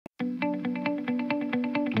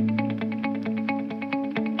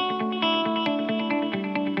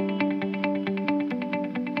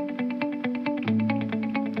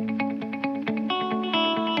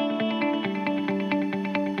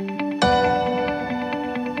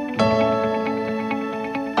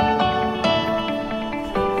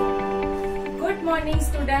morning,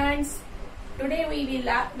 students. Today we will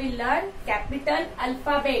learn capital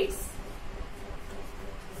alphabets.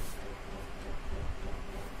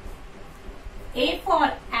 A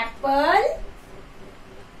for apple,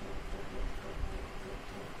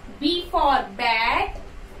 B for bat,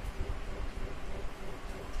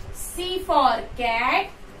 C for cat,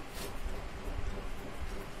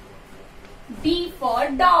 D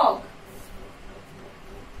for dog,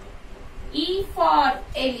 E for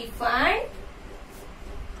elephant,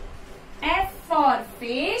 F for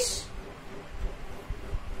fish,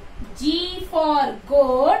 G for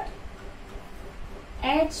goat,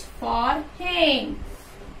 H for hen,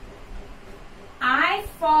 I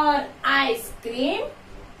for ice cream,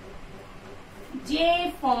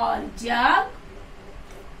 J for jug,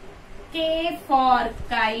 K for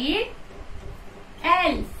kite,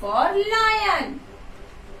 L for lion,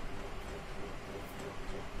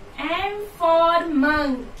 M for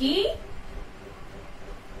monkey,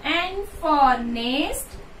 N for nest,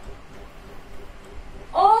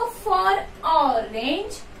 O for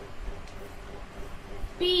orange,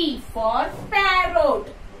 P for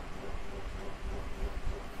parrot,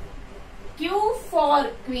 Q for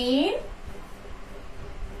queen,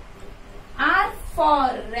 R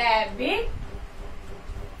for rabbit,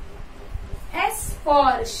 S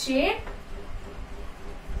for sheep,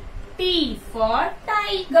 T for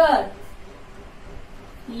tiger,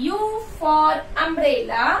 U for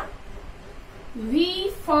umbrella, V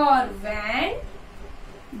for van,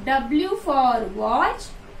 W for watch,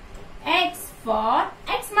 X for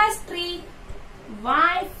Xmas tree,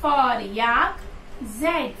 Y for yak,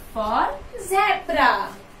 Z for zebra.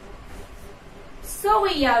 So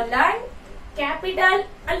we have learned capital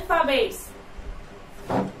alphabets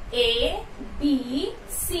A, B,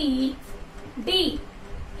 C, D,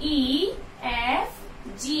 E, F,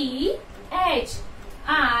 G, H,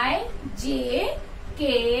 I, J,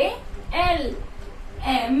 K, L,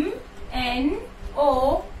 M, N,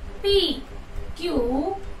 O, P,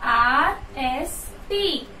 Q, R, S,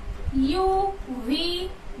 T, U, V,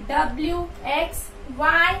 W, X,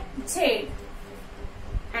 Y, Z.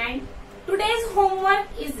 And today's homework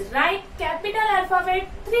is write capital alphabet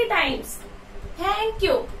 3 times. Thank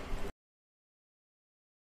you.